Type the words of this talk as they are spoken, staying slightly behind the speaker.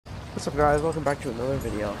What's up, guys? Welcome back to another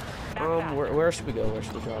video. Where should we go? Where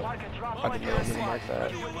should we drop? I didn't know I was gonna mark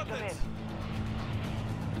that.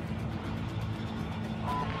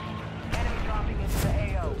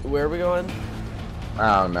 Where are we going?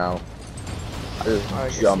 I don't know. I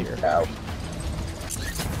just jumped out.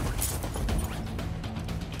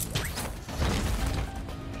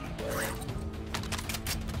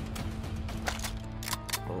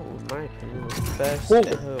 Oh, my opinion, the best.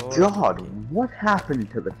 Holy God, what happened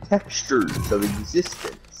to the textures of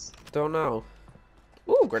existence? Don't know.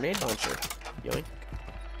 Ooh, grenade launcher. Yoink.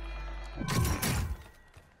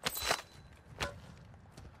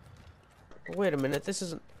 Wait a minute, this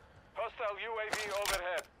isn't... Hostile UAV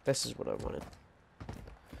overhead. This is what I wanted.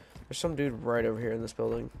 There's some dude right over here in this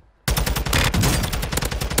building.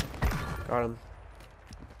 Got him.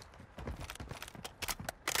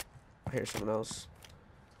 I hear someone else.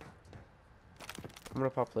 I'm gonna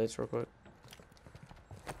pop plates real quick.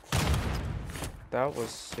 That was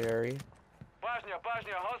scary. Bajnia,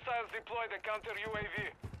 hostiles deploy the counter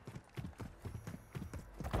UAV.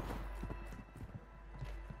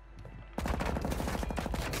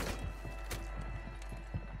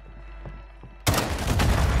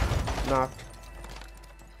 Knocked.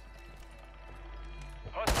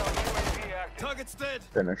 Hostile UAV active. Target's dead.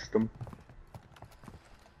 Finished them.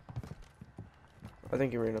 I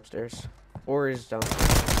think he ran upstairs. Or he's down.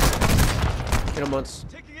 Hit him once.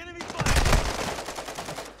 Taking enemy fire.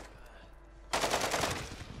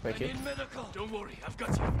 Thank you. Medical. Don't worry, I've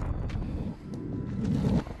got you.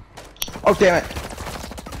 Oh damn it!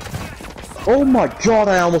 Oh my God,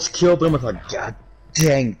 I almost killed him with a god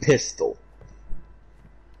dang pistol.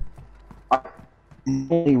 The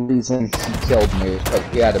only reason he killed me is because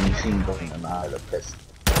he had a machine gun and I had a pistol.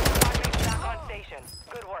 Back on station.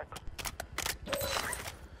 Good work.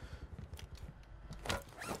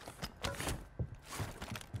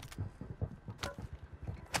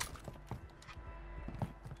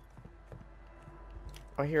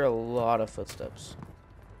 I hear a lot of footsteps.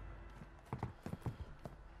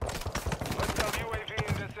 Hostile UAV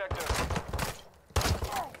in this sector.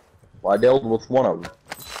 Well, I dealt with one of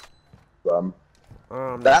them.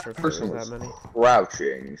 I'm not That sure if person there was that many.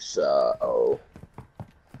 crouching, so...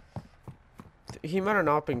 He might have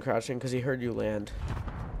not been crouching because he heard you land.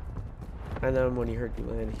 And then when he heard you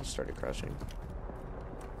land, he started crouching.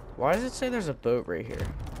 Why does it say there's a boat right here?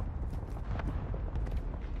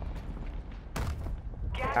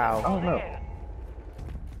 Ow. Oh no. I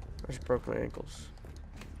just broke my ankles.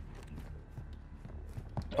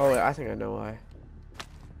 Oh wait, I think I know why.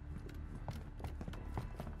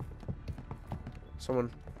 Someone.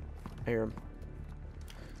 I hear him.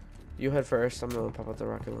 You head first. I'm gonna pop out the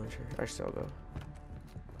rocket launcher. Actually, I'll go.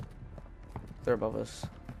 They're above us.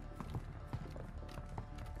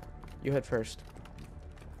 You head first.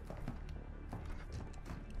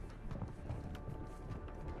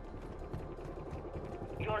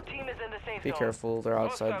 Your team is in the safe Be zone. careful. They're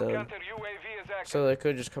outside Hostile them. counter UAV is active. So they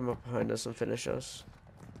could just come up behind us and finish us.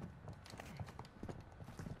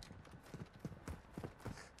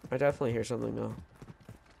 I definitely hear something though.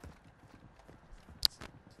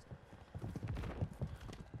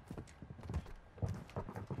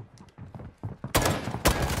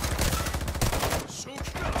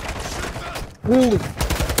 Holy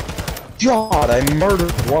God, I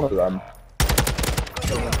murdered one of them.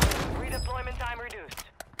 Redeployment time reduced.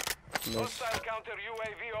 Nice. Hostile counter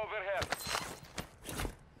UAV overhead.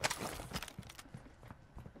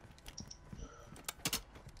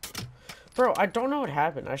 Bro, I don't know what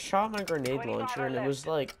happened. I shot my grenade launcher and it was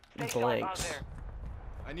like blanks.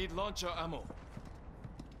 I need launcher ammo.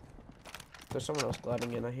 There's someone else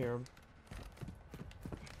gliding in. I hear him.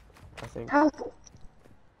 I think. How?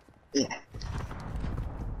 Yeah.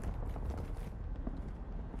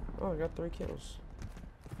 Oh, I got 3 kills.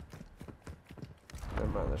 Never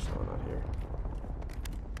mind, there's someone out here.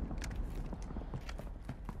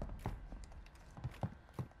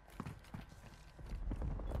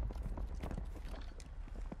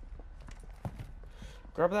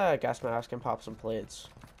 Grab that gas mask and pop some plates.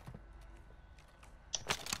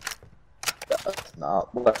 That's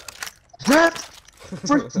not what. Grab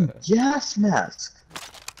freaking gas mask!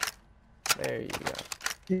 There you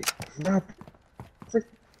go. Grab. Freaking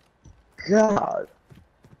God.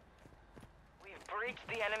 We've breached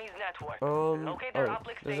the enemy's network. Locate Locate their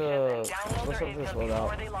uplink stations and download what's their up with this intel before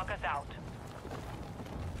loadout? they lock us out.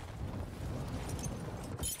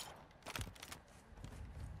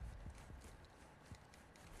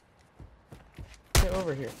 Get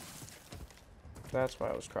over here. That's why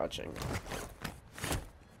I was crouching.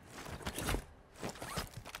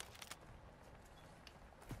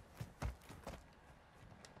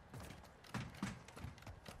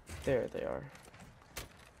 There they are.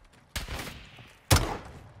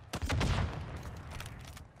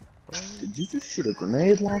 Did you just shoot a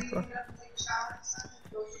grenade launcher?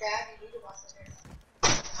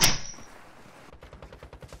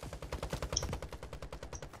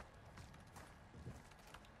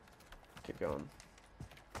 Keep going.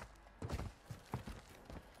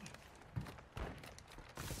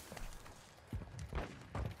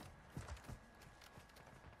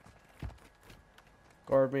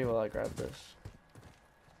 Guard me while I grab this.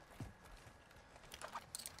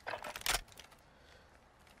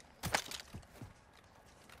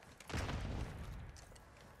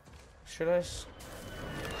 Should I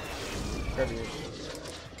grab yours?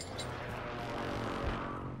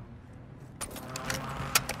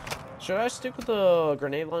 Should I stick with the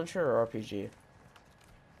grenade launcher or RPG?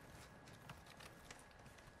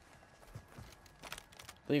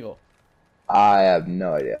 Legal. I have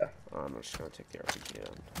no idea. I'm just gonna take the RPG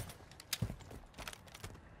then.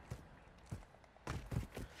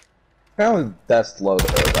 Apparently, the best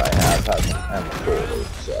loadout I have has an M4,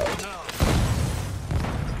 so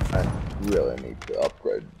I really need to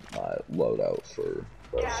upgrade my loadout for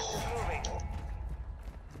Gas this. is moving.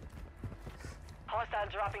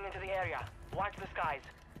 Hostiles dropping into the area. Watch the skies.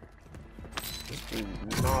 Just do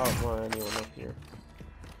not want anyone up here.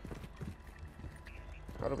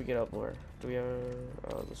 How do we get up more? Do we have...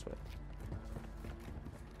 oh, this way.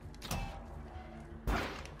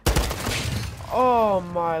 Oh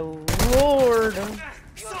my lord! Your team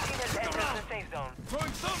has entered the safe zone.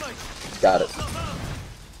 Got it.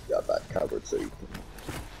 Got that covered so you can...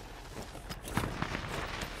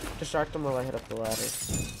 Distract them while I hit up the ladder.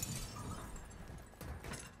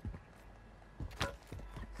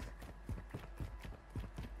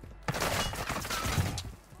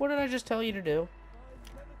 What did I just tell you to do?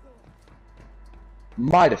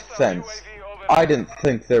 My defense, I didn't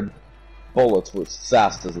think their bullets were as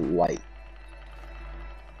fast as light.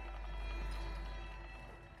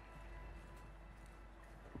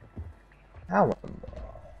 How in the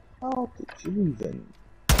hell did you even...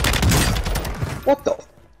 What the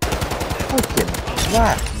fucking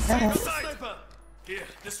black hell? Sniper! Here,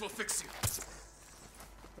 this will fix you.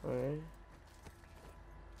 Alright.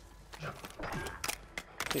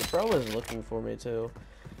 Dude, bro was looking for me too.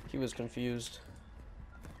 He was confused.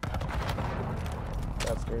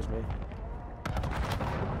 That scares me.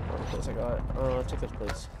 One place I got. Take this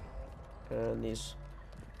place. And these.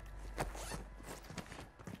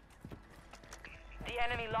 The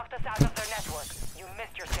enemy locked us out of their network. You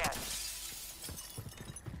missed your chance.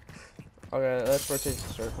 Okay, let's rotate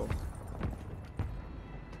the circle.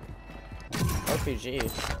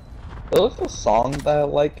 RPG. There's a song that I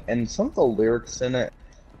like, and some of the lyrics in it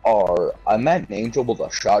are, I met an angel with a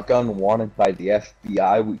shotgun wanted by the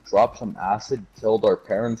FBI. We dropped some acid, killed our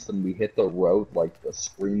parents, and we hit the road like the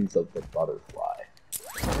screams of the butterfly.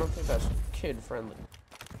 I don't think that's kid friendly.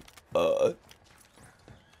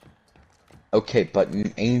 Okay, but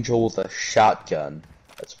an angel with a shotgun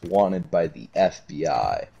that's wanted by the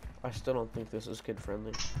FBI. I still don't think this is kid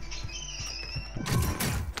friendly.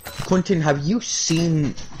 Quentin, have you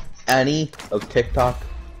seen any of TikTok?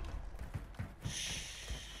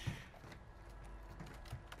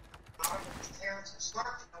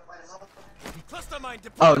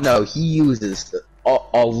 Oh no, he uses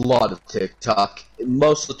a lot of TikTok.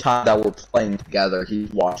 Most of the time that we're playing together, he's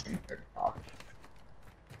watching TikTok.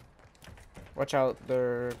 Watch out,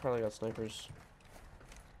 they're probably got snipers.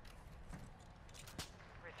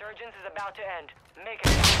 Resurgence is about to end. Make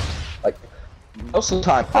it. Like, most of the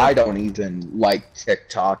time I don't even like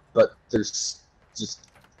TikTok, but there's just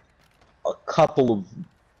a couple of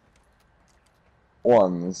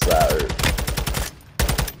ones that are...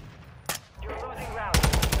 You're losing round.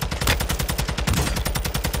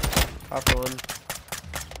 Top one.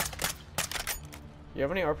 You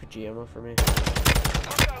have any RPG ammo for me?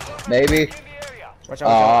 Maybe. In the area. Watch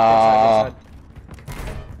out, good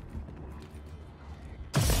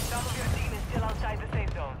side. Some of your team is still outside the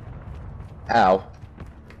safe zone. Ow.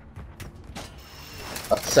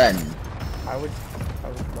 Ascend. I would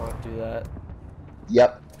not do that.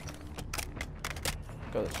 Yep.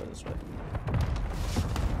 Go this way.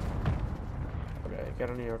 Okay, get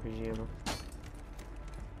any RPG ammo.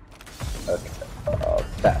 Okay.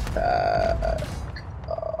 Backpack.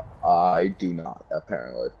 I do not,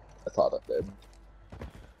 apparently. I thought I did.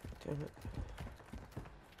 Damn it.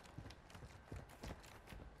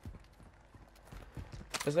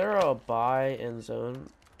 Is there a buy in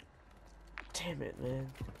zone? Damn it,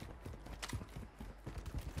 man.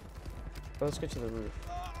 Let's get to the roof.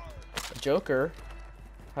 Joker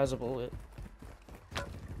has a bullet.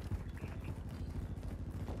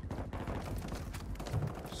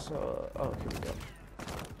 So, oh, here we go.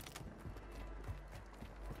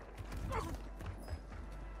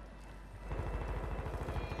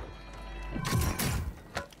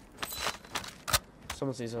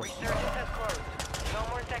 Someone sees us. Resurgence has closed. No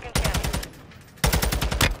more second chances.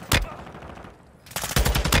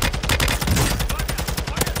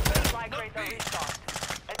 Supply crates are restocked.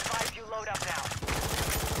 Advise you load up now.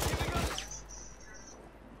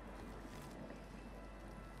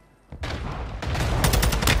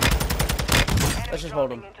 Let's just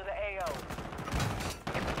hold him. Into the AO.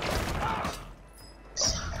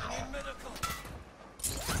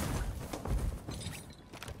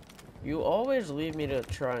 You always leave me to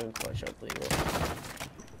try and clutch up legal.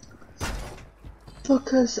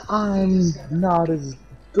 Because I'm not as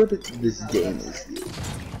good at this game as you.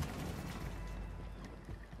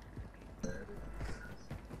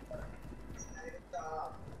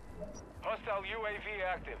 Hostile UAV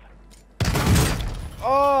active.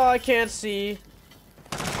 Oh, I can't see.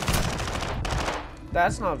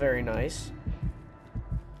 That's not very nice.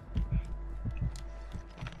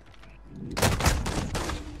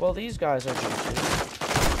 Well, these guys are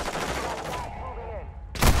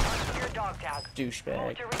Your dog tag.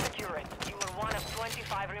 douchebag. To resecure it. You are one of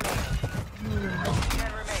 25 remaining.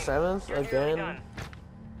 10 remain. 7th You're nearly again. done.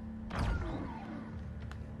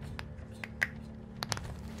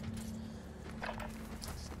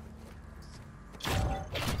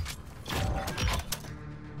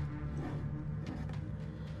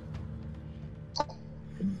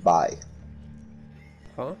 Bye.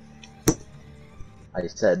 Huh? I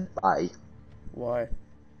said bye. Why?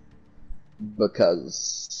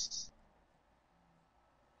 Because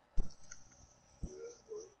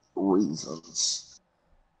reasons.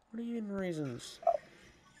 What do you mean reasons?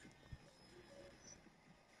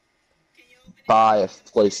 Buy a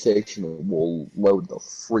PlayStation and we'll load the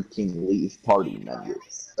freaking leave party menu.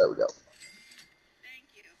 There we go.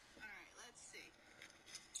 Thank you. Alright, let's see.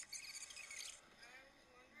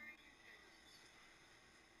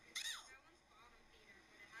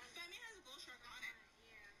 Batman has a bull shark on it.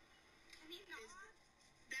 Yeah. And he's not.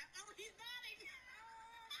 Oh, he's nodding!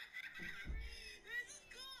 This is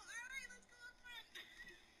cool! Alright, let's go up front!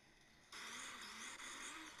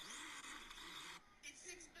 It's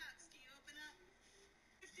 $6. Can you open up?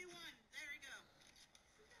 51. There we go.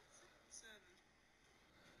 7.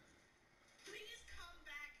 Please come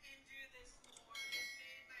back and do this more. It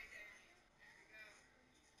made my day. There we go.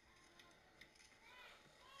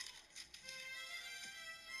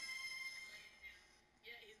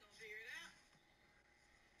 Yeah, he's gonna figure it out.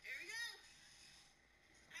 Here we go.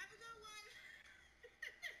 Have a good one.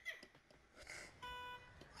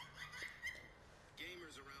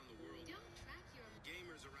 Gamers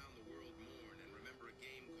around the world mourn and remember a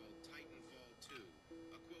game called Titanfall 2,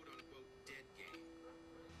 a quote-unquote dead game.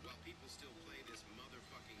 While people still play this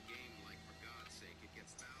motherfucking game like, for God's sake, it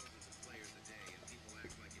gets thousands of players a day and people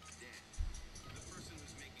act like it's dead. The person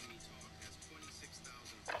who's making me talk has 26,000...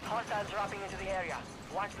 Hostiles dropping into the area.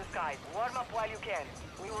 Watch the skies. Warm up while you can.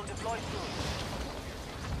 We will deploy soon.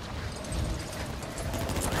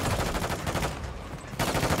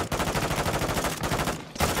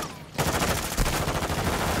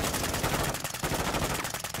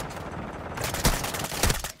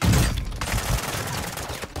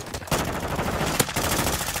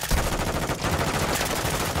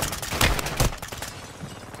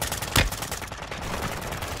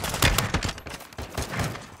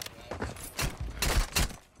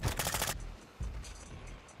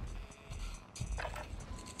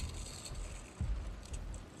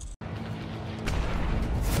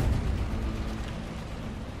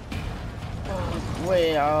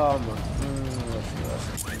 Wait,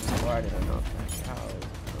 why did I not back out?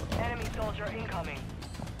 Enemy soldier incoming.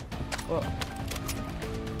 Well,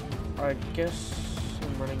 I guess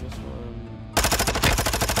I'm running this one.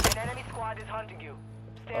 An enemy squad is hunting you.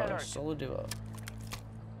 Stay alert. Solo duo.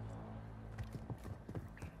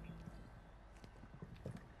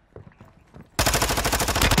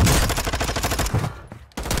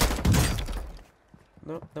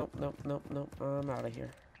 Nope. I'm out of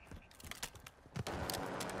here.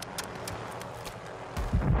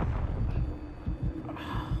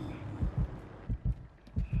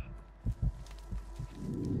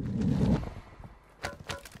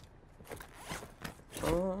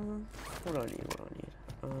 What do I need?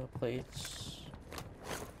 Plates.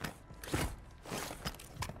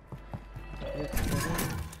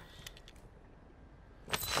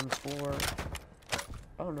 M4.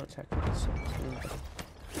 Oh no, technically 17.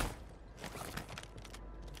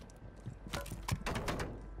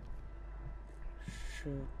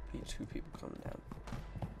 Should be 2 people coming down.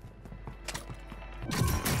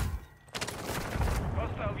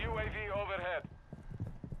 Hostile UAV overhead.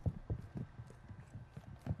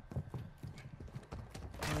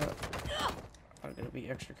 I'm gonna be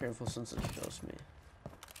extra careful since it's just me.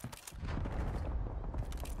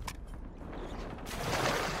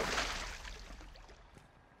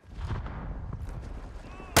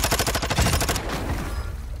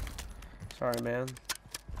 Sorry, man.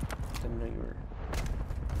 Didn't know you were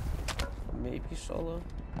maybe solo.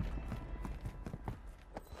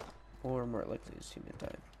 Or more likely his teammate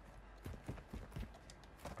died.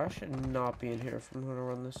 I should not be in here if I'm gonna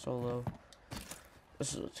run this solo.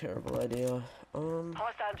 This is a terrible idea.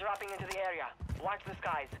 Hostile dropping into the area. Watch the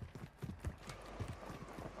skies.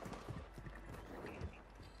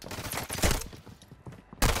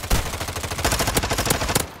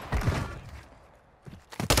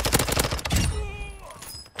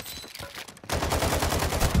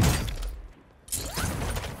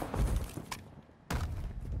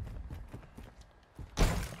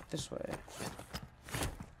 This way.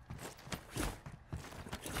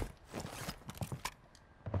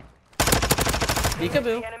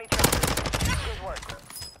 Peekaboo. The enemy turret. Good work.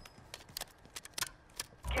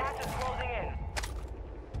 Gas is closing in.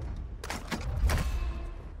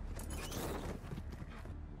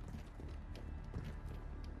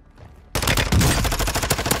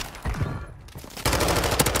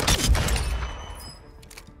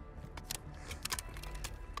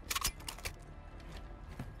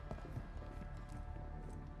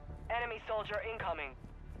 Enemy soldier incoming.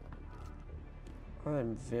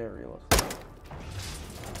 I'm very lucky.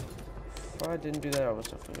 If I didn't do that, I was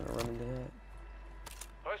definitely gonna run into that.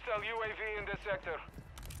 Hostile UAV in this sector.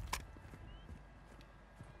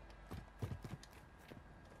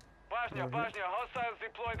 Bosnia, Bosnia, hostiles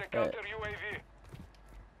deploy the counter UAV.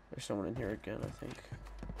 There's someone in here again, I think.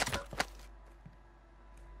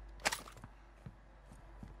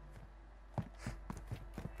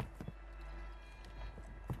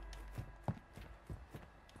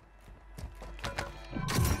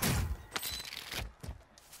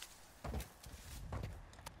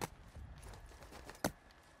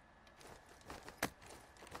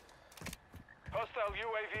 Hostile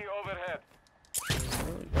UAV overhead.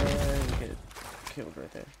 You get killed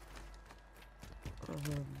right there.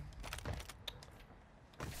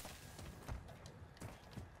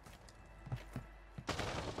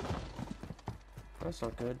 That's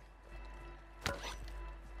not good. Okay.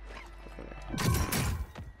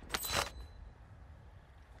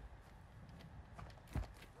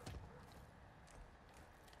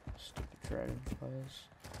 Stupid dragonflies.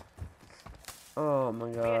 Oh my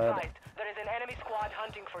Be god. advised, there is an enemy squad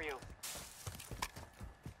hunting for you.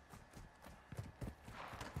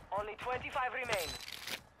 Only 25 remain.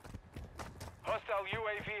 Hostile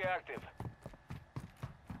UAV active.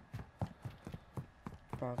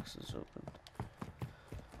 Box is open.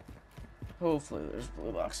 Hopefully there's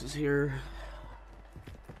blue boxes here.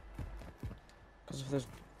 Because if there's...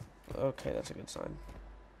 Okay, that's a good sign.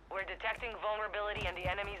 We're detecting vulnerability in the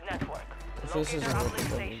enemy's network. If Locate this their isn't uplink open,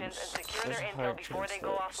 that stations and means secure there's their a high intel before they chance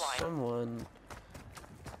go that offline. someone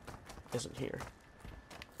isn't here.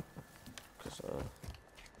 Because,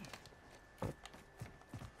 I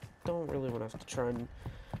don't really want to have to try and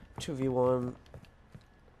 2v1.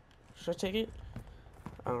 Should I take it?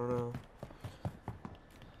 I don't know.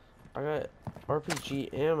 I got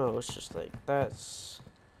RPG ammo. It's just like, that's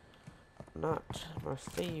not my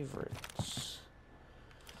favorites.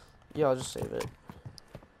 Yeah, I'll just save it.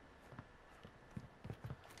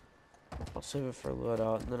 I'll save it for a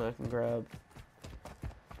loadout, and then I can grab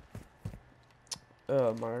my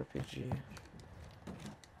RPG.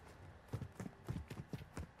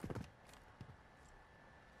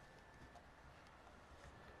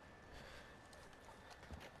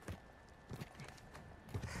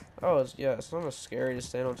 Oh, yeah, it's not as scary to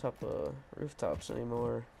stand on top of rooftops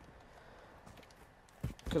anymore.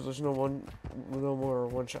 Because there's no more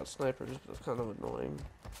one-shot snipers, but it's kind of annoying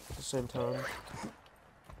at the same time.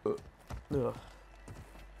 Ugh.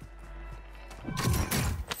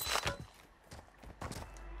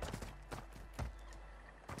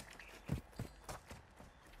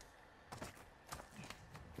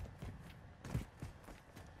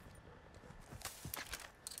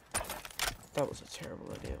 That was a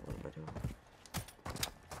terrible idea. What am I doing?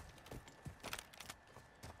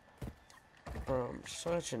 Bro, I'm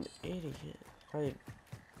such an idiot. I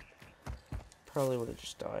probably would have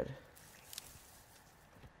just died.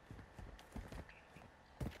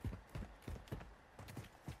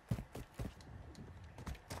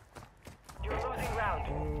 You're losing ground.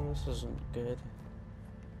 Oh, this isn't good.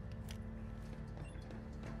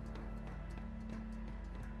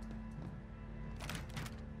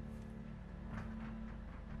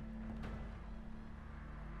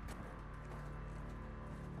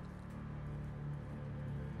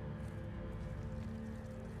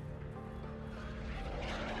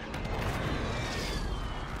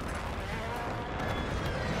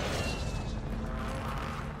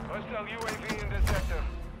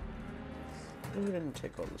 we didn't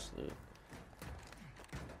take all this loot?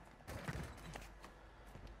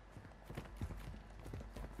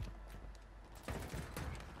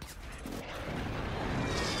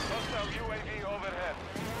 Hostile UAV overhead.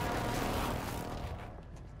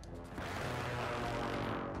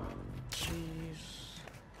 Jeez.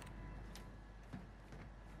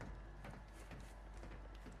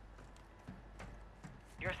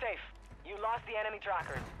 You're safe. You lost the enemy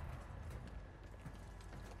trackers.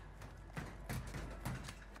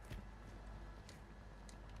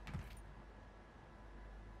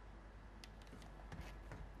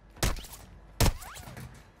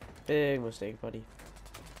 Big mistake, buddy.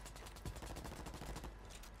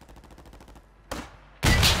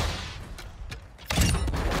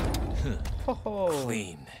 Ho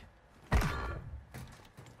Clean.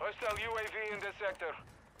 Hostile UAV in this sector.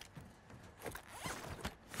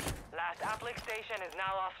 Last uplink station is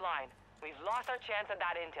now offline. We've lost our chance at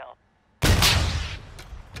that intel.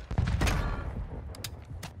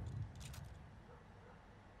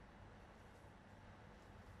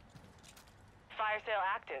 Fire sale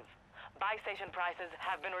active. Buy station prices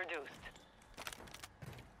have been reduced.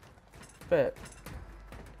 Bet.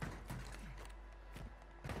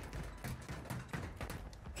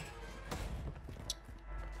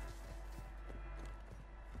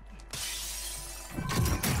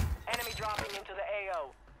 Enemy dropping into the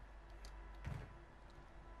AO.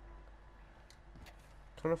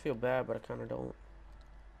 Kind of feel bad, but I kind of don't.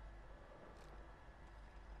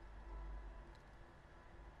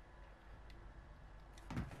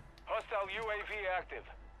 Hostile UAV active.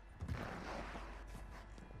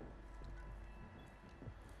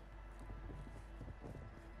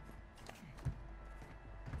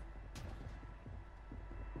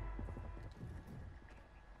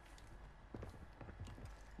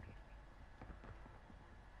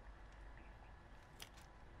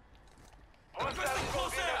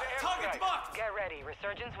 Close air! Target's marked! Get ready.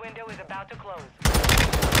 Resurgence window is about to close.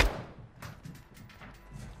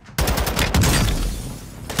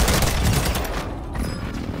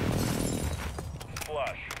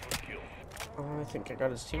 Flash. Good kill. I think I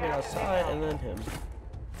got his teammate outside and then him.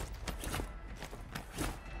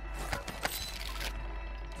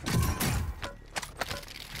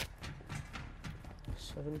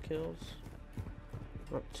 Seven kills.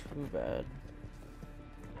 Not too bad.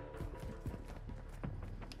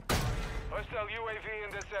 Hostile UAV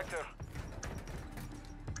in this sector.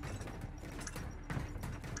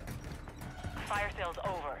 Fire sales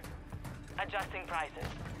over. Adjusting prices.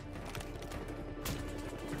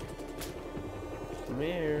 Come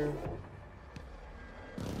here.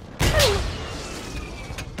 How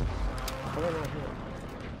did I not hit?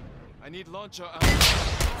 I need launcher.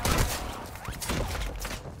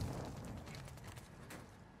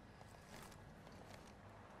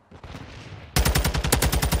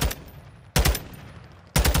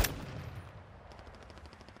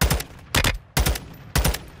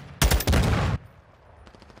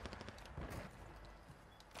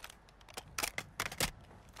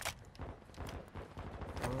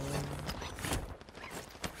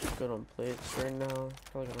 Good on plates right now.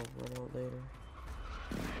 Probably gonna run out later.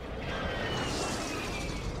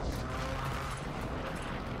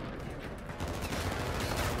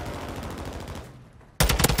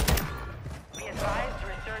 Be advised,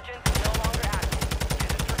 resurgence is no longer active.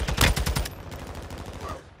 This is for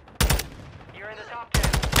keeps. You're in the top 10.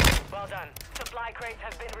 Well done. Supply crates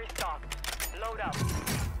have been restocked. Load up.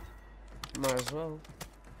 Might as well.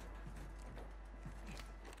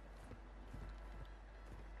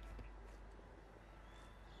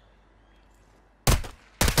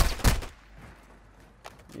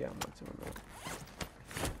 Yeah, I'm not doing that.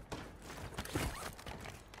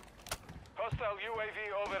 Hostile UAV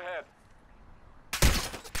overhead.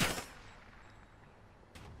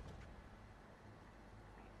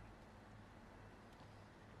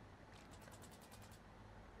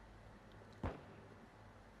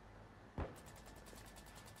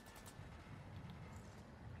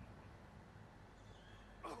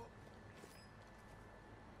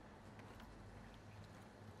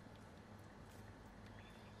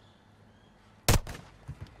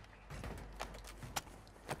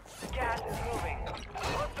 Gas is moving.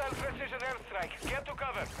 Hostile precision airstrike. Get to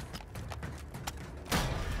cover.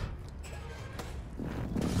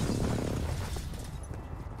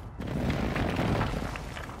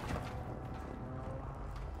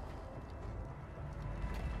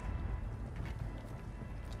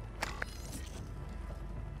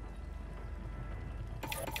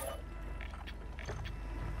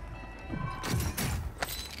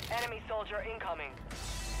 Enemy soldier incoming.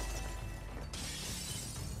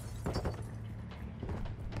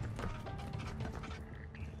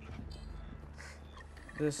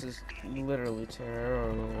 This is literally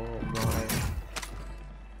terrible. Oh my.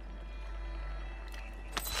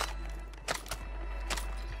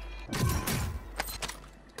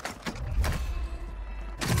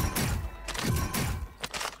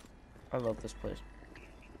 I love this place.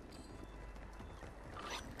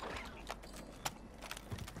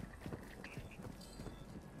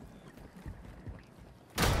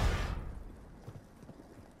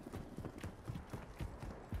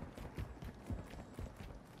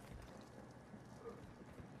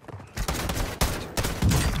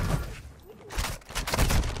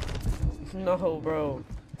 No, bro.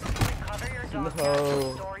 Recover your dog tag and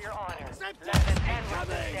restore your honor. Less than 10 were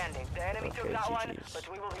still standing. The enemy took Okay, that one, GGs.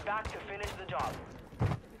 but we will be back to finish the job.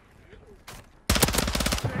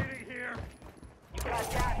 You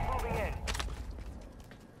got gas moving in.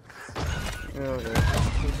 Okay,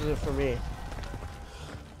 this is it for me.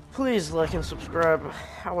 Please like and subscribe.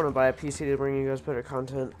 I want to buy a PC to bring you guys better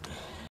content.